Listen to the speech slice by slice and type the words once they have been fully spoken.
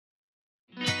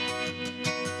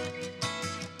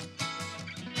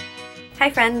Hi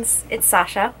friends, it's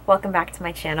Sasha. Welcome back to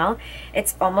my channel.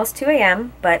 It's almost 2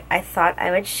 a.m., but I thought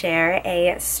I would share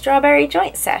a strawberry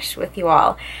joint sesh with you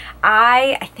all.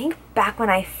 I think back when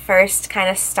I first kind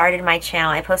of started my channel,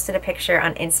 I posted a picture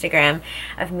on Instagram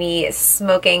of me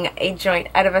smoking a joint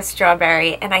out of a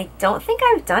strawberry, and I don't think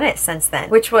I've done it since then,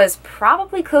 which was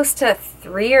probably close to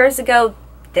 3 years ago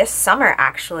this summer,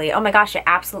 actually. Oh my gosh, it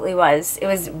absolutely was. It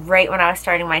was right when I was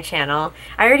starting my channel.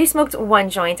 I already smoked one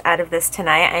joint out of this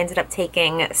tonight. I ended up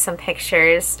taking some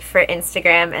pictures for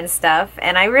Instagram and stuff,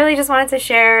 and I really just wanted to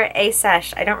share a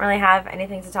sesh. I don't really have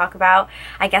anything to talk about.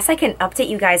 I guess I can update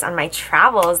you guys on my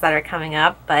travels that are coming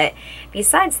up, but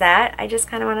besides that, I just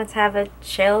kind of wanted to have a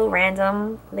chill,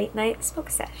 random, late night smoke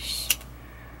sesh.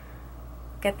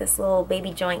 Get this little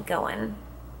baby joint going.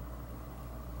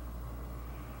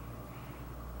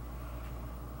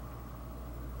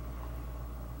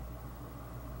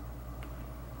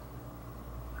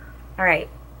 All right,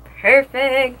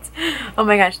 perfect. Oh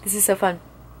my gosh, this is so fun.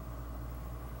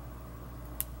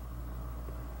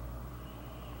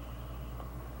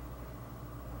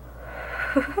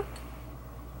 That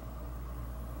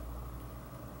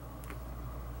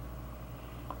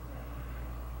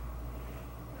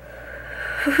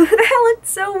looked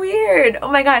so weird.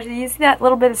 Oh my gosh, did you see that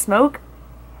little bit of smoke?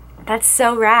 That's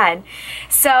so rad.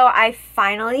 So I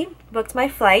finally booked my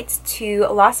flight to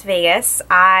Las Vegas.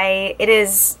 It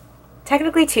is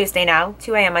technically Tuesday now,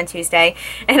 2 a.m. on Tuesday,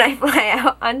 and I fly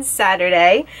out on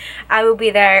Saturday. I will be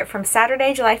there from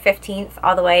Saturday, July 15th,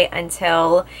 all the way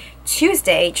until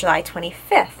Tuesday, July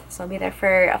 25th. So I'll be there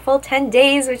for a full 10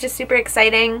 days, which is super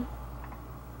exciting.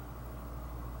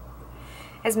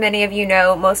 As many of you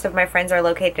know, most of my friends are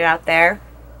located out there.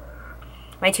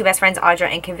 My two best friends, Audra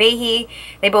and Kavehi,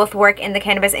 they both work in the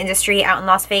cannabis industry out in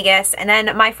Las Vegas. And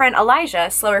then my friend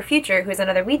Elijah, Slower Future, who's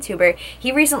another weed tuber,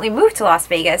 he recently moved to Las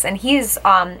Vegas, and he's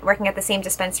working at the same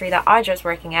dispensary that Audra's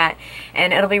working at.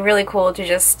 And it'll be really cool to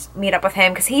just meet up with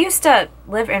him, because he used to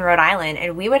live in Rhode Island,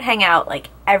 and we would hang out like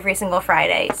every single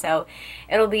Friday. So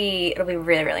it'll be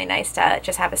really, really nice to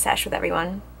just have a sesh with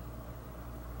everyone.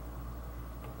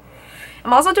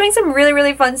 I'm also doing some really,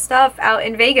 really fun stuff out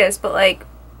in Vegas, but like,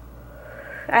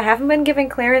 I haven't been given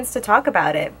clearance to talk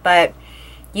about it, but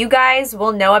you guys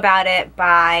will know about it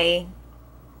by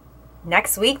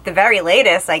next week, the very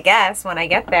latest, I guess, when I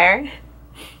get there.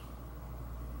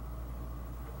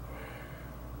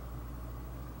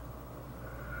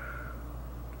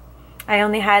 I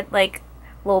only had like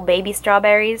little baby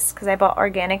strawberries because I bought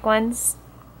organic ones,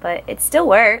 but it still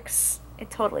works.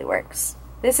 It totally works.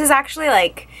 This is actually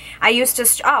like, I used to,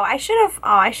 I should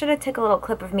have took a little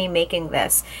clip of me making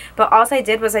this, but all I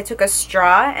did was I took a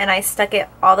straw and I stuck it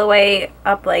all the way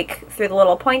up, like through the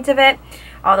little point of it,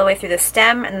 all the way through the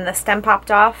stem, and then the stem popped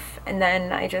off, and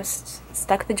then I just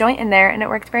stuck the joint in there, and it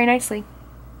worked very nicely.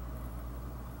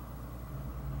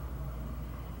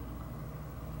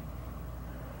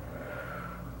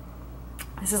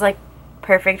 This is like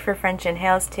perfect for French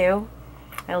inhales too.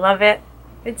 I love it.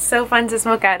 It's so fun to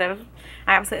smoke out of.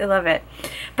 I absolutely love it.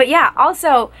 But yeah,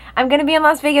 also, I'm going to be in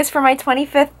Las Vegas for my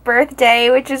 25th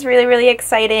birthday, which is really, really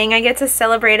exciting. I get to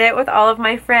celebrate it with all of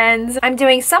my friends. I'm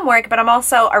doing some work, but I'm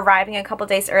also arriving a couple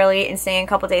days early and staying a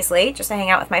couple days late just to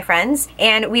hang out with my friends.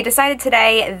 And we decided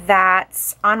today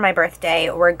that on my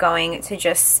birthday, we're going to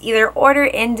just either order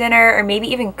in dinner or maybe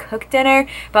even cook dinner.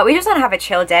 But we just want to have a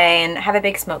chill day and have a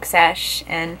big smoke sesh.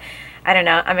 And I don't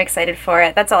know, I'm excited for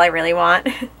it. That's all I really want.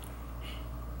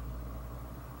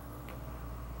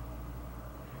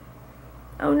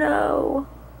 Oh no,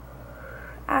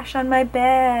 ash on my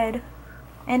bed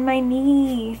and my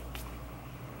knee.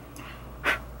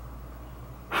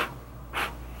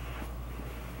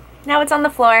 Now it's on the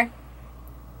floor.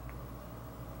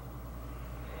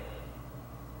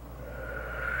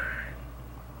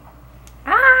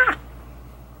 Ah!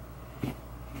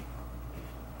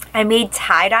 I made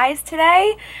tie-dyes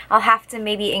today. I'll have to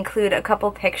maybe include a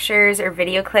couple pictures or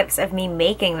video clips of me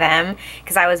making them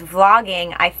because I was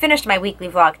vlogging. I finished my weekly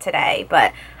vlog today,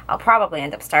 but I'll probably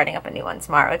end up starting up a new one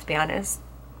tomorrow, to be honest.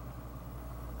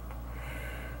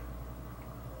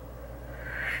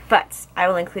 But I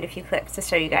will include a few clips to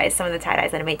show you guys some of the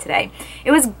tie-dyes that I made today.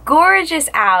 It was gorgeous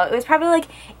out. It was probably like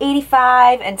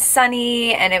 85 and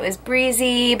sunny, and it was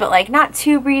breezy, but like not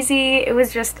too breezy. It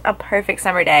was just a perfect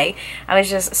summer day. I was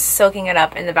just soaking it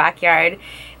up in the backyard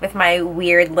with my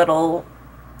weird little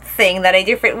thing that I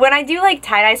do for when I do like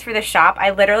tie-dyes for the shop. I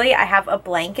have a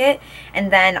blanket,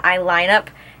 and then I line up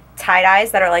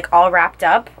tie-dyes that are like all wrapped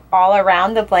up all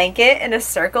around the blanket in a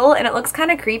circle, and it looks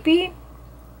kind of creepy.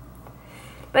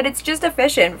 But it's just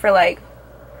efficient for like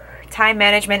time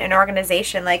management and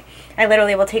organization. Like, I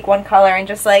literally will take one color and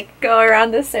just like go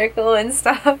around the circle and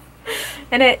stuff.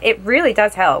 And it really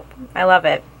does help. I love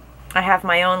it. I have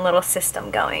my own little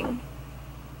system going.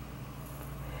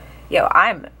 Yo,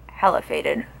 I'm hella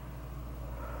faded.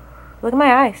 Look at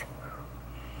my eyes.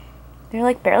 They're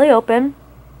like barely open.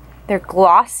 They're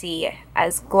glossy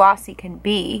as glossy can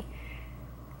be.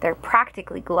 They're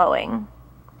practically glowing.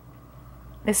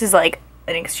 This is like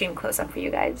an extreme close-up for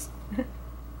you guys.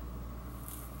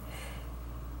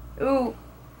 Ooh.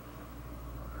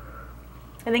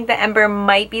 I think the ember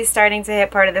might be starting to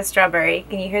hit part of the strawberry.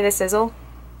 Can you hear the sizzle?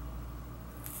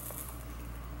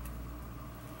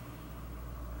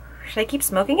 Should I keep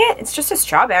smoking it? It's just a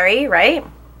strawberry, right?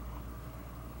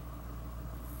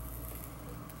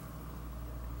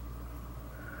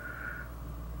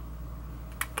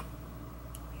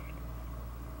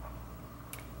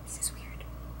 This is weird.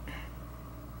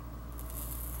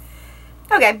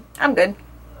 Okay, I'm good.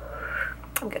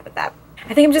 I'm good with that.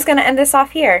 I think I'm just gonna end this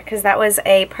off here because that was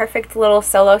a perfect little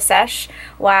solo sesh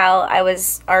while I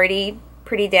was already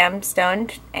pretty damn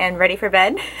stoned and ready for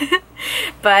bed.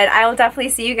 But I will definitely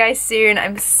see you guys soon.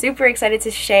 I'm super excited to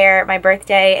share my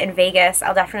birthday in Vegas.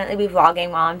 I'll definitely be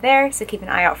vlogging while I'm there, so keep an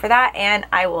eye out for that. And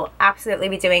I will absolutely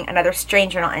be doing another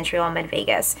strange journal entry while I'm in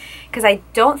Vegas because I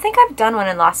don't think I've done one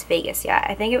in Las Vegas yet.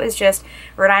 I think it was just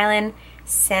Rhode Island,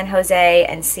 San Jose,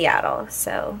 and Seattle.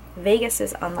 So Vegas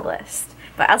is on the list.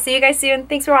 But I'll see you guys soon.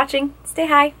 Thanks for watching. Stay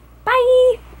high.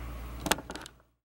 Bye!